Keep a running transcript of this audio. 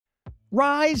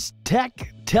Ryze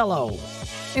Tech Tello.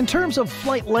 In terms of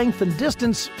flight length and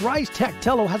distance, Ryze Tech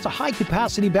Tello has a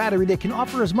high-capacity battery that can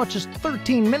offer as much as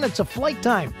 13 minutes of flight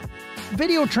time.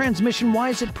 Video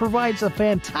transmission-wise, it provides a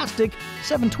fantastic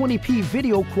 720p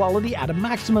video quality at a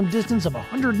maximum distance of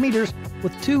 100 meters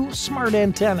with two smart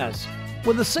antennas.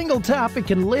 With a single tap, it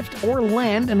can lift or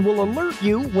land and will alert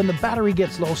you when the battery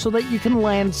gets low so that you can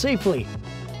land safely.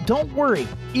 Don't worry,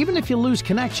 even if you lose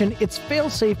connection, its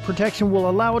fail-safe protection will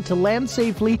allow it to land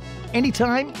safely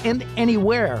anytime and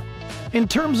anywhere. In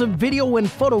terms of video and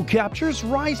photo captures,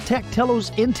 Ryze Tech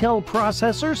Tello's Intel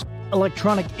processors,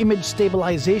 electronic image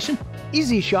stabilization,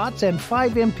 easy shots, and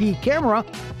 5MP camera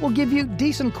will give you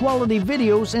decent quality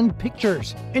videos and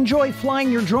pictures. Enjoy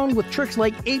flying your drone with tricks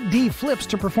like 8D flips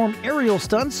to perform aerial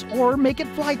stunts or make it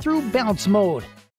fly through bounce mode.